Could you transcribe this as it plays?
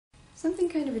Something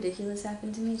kind of ridiculous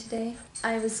happened to me today.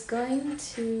 I was going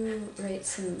to write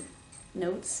some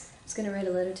notes. I was going to write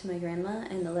a letter to my grandma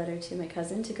and a letter to my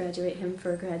cousin to congratulate him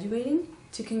for graduating.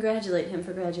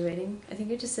 I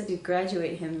think I just said to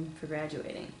graduate him for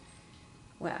graduating.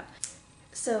 Wow.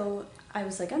 So I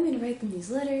was like, I'm going to write them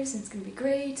these letters and it's going to be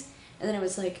great. And then I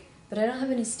was like, but I don't have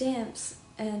any stamps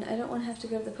and I don't want to have to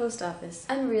go to the post office.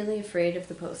 I'm really afraid of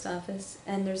the post office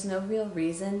and there's no real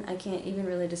reason. I can't even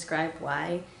really describe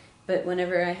why. But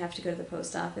whenever I have to go to the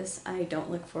post office, I don't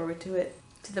look forward to it,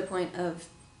 to the point of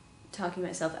talking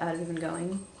myself out of even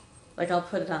going. Like, I'll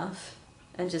put it off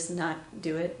and just not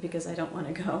do it because I don't want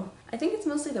to go. I think it's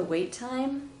mostly the wait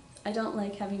time. I don't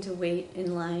like having to wait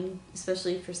in line,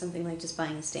 especially for something like just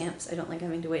buying stamps. I don't like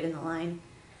having to wait in the line.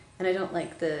 And I don't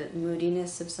like the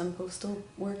moodiness of some postal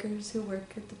workers who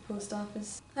work at the post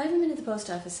office. I haven't been at the post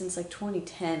office since like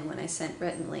 2010 when I sent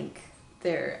Rhett and Link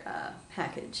their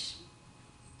package.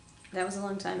 That was a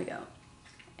long time ago,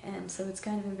 and so it's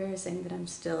kind of embarrassing that I'm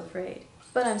still afraid.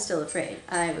 But I'm still afraid.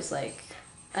 I was like,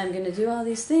 I'm gonna do all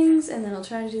these things, and then I'll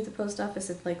try to do the post office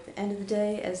at like the end of the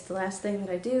day as the last thing that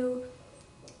I do.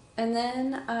 And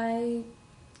then I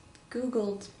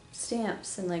Googled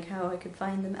stamps and like how I could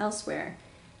find them elsewhere.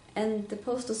 And the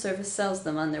Postal Service sells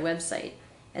them on their website,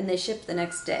 and they ship the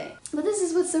next day. But this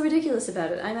is what's so ridiculous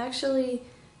about it. I'm actually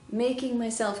making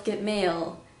myself get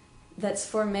mail that's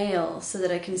for mail so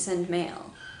that I can send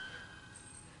mail,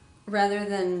 rather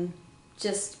than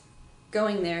just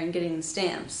going there and getting the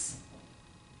stamps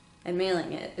and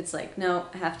mailing it. It's like, no,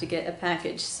 I have to get a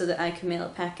package so that I can mail a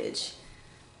package.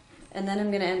 And then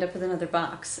I'm going to end up with another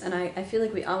box. And I feel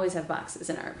like we always have boxes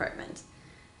in our apartment.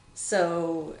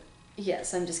 So,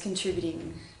 yes, I'm just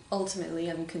contributing. Ultimately,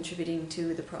 I'm contributing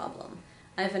to the problem.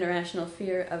 I have an irrational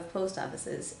fear of post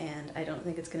offices, and I don't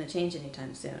think it's going to change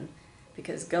anytime soon.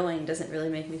 Because going doesn't really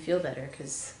make me feel better,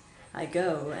 because I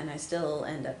go and I still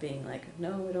end up being like,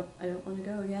 no, I don't want to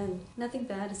go again. Nothing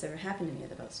bad has ever happened to me at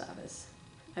the post office.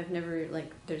 There's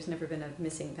never been a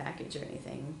missing package or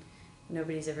anything.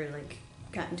 Nobody's ever,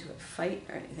 gotten into a fight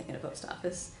or anything at a post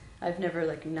office. I've never,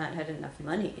 not had enough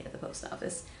money at the post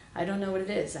office. I don't know what it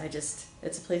is.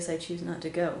 It's a place I choose not to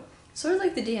go. Sort of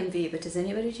like the DMV, but does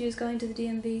anybody choose going to the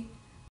DMV?